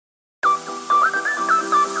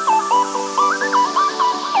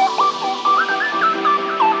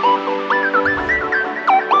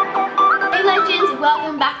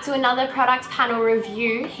another product panel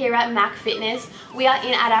review here at MAK Fitness. We are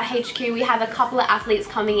in at our HQ. We have a couple of athletes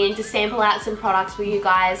coming in to sample out some products for you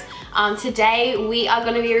guys. Today we are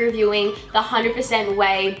going to be reviewing the 100%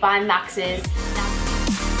 Whey by Max's.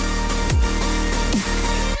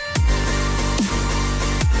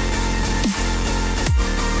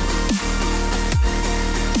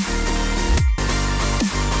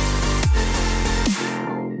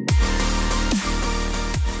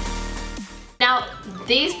 Now,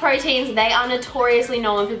 these proteins, they are notoriously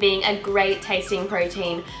known for being a great tasting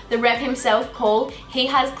protein. The rep himself, Paul, he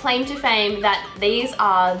has claimed to fame that these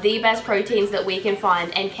are the best proteins that we can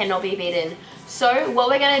find and cannot be beaten. So what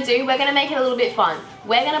we're gonna do, we're gonna make it a little bit fun.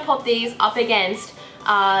 We're gonna pop these up against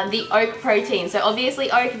the oat protein. So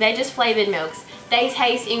obviously oat, they're just flavored milks. They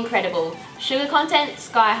taste incredible. Sugar content,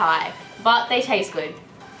 sky high, but they taste good.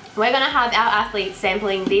 We're gonna have our athletes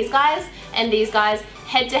sampling these guys and these guys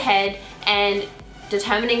head to head and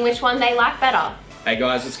determining which one they like better. Hey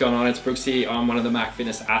guys, what's going on? It's Brooks here. I'm one of the MAK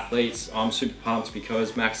Fitness athletes. I'm super pumped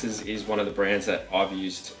because Max's is one of the brands that I've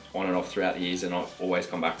used on and off throughout the years, and I've always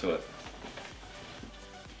come back to it.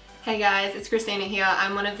 Hey guys, it's Christina here.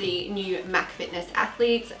 I'm one of the new MAK Fitness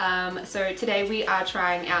athletes. So today we are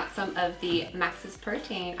trying out some of the Max's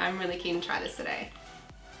protein. I'm really keen to try this today.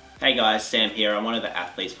 Hey guys, Sam here. I'm one of the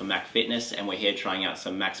athletes for MAK Fitness and we're here trying out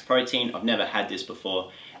some Max protein. I've never had this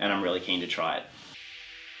before and I'm really keen to try it.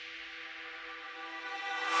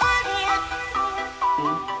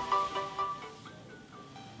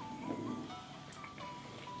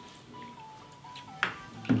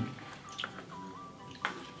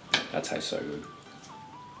 That tastes so good.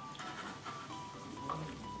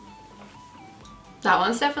 That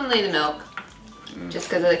one's definitely the milk, just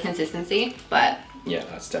because of the consistency, but Yeah,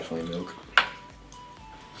 that's definitely milk.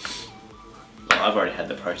 Well, I've already had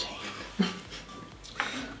the protein.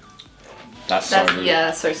 That's so good. yeah,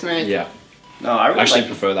 that's so smooth. Yeah. No, I really actually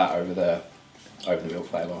prefer that over the milk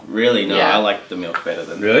flavour. Really? No, Yeah. I like the milk better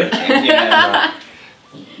than Really? the protein. Yeah.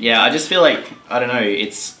 Yeah, I just feel like, I don't know,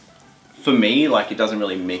 it's, for me, like it doesn't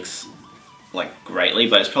really mix like greatly,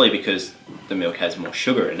 but it's probably because the milk has more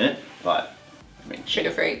sugar in it, but I mean,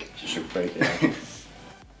 Sugar freak. Sugar freak, yeah.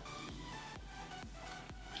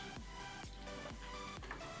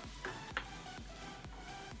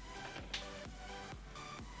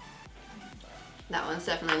 That one's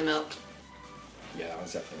definitely the milk. Yeah, that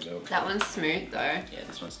one's definitely milk. That one's smooth though. Yeah,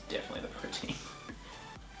 this one's definitely the protein.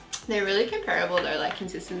 They're really comparable though, like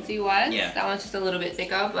consistency wise. Yeah. That one's just a little bit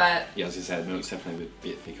thicker, but Yeah, as I said, milk's definitely a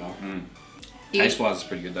bit thicker. you- Taste-wise, it's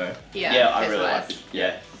pretty good though. Yeah, I really taste-wise. like it.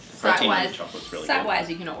 Yeah. Protein Sight-wise, and chocolate's really sight-wise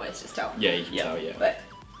you can always just tell. Yeah, you can Yeah. tell, yeah. But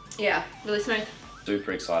yeah, really smooth.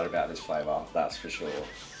 Super excited about this flavour, that's for sure.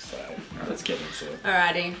 So, let's get into it.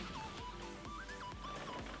 Alrighty.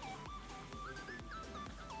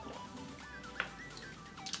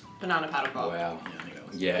 Banana paddle pop. Wow. Yeah, I think that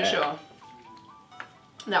was- Yeah. For sure.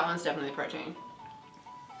 That one's definitely protein.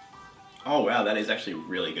 Oh wow, that is actually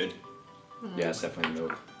really good. Yeah, it's definitely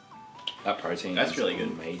milk. That protein That's is really good.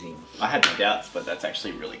 Amazing. I had my doubts, but that's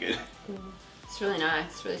actually really good. It's really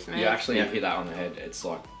nice, really smooth. You actually Yeah. hit that on the head. It's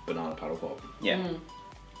like banana paddle pop. Yeah.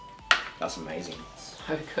 That's amazing.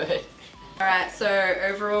 So good. Alright, so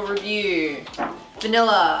overall review.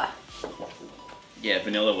 Vanilla. Yeah,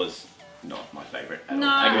 vanilla was not my favourite at No,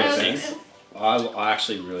 all. I it was- think. I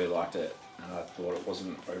actually really liked it, and I thought it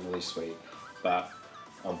wasn't overly sweet, but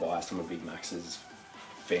I'm biased. I'm a big Max's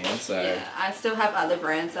fan, so Yeah, I still have other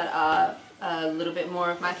brands that are a little bit more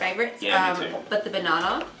of my favourites. Yeah, me too. But the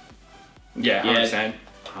banana, yeah, Yeah. 100%.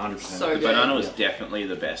 100%. So The good. banana was definitely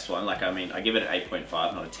the best one. Like, I mean, I give it an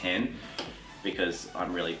 8.5, not a 10, because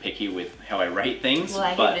I'm really picky with how I rate things. well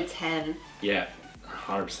I but give it a 10. Yeah,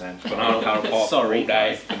 100%. Banana paddle pop Sorry, all day.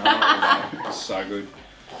 guys. Banana all day. It's so good.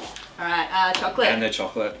 Alright, chocolate. And the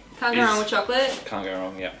chocolate. Can't go wrong with chocolate. Can't go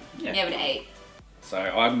wrong, yeah. Yeah. Give it an 8. So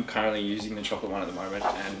I'm currently using the chocolate one at the moment,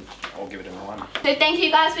 and I'll give it a 9. So thank you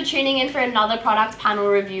guys for tuning in for another product panel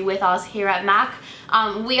review with us here at MAK.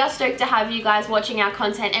 We are stoked to have you guys watching our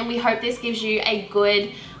content, and we hope this gives you a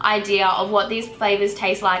good idea of what these flavors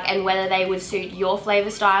taste like and whether they would suit your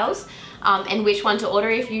flavor styles, and which one to order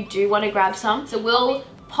if you do want to grab some. So we'll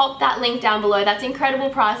pop that link down below. That's incredible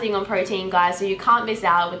pricing on protein, guys, so you can't miss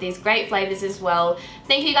out with these great flavors as well.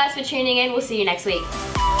 Thank you guys for tuning in. We'll see you next week.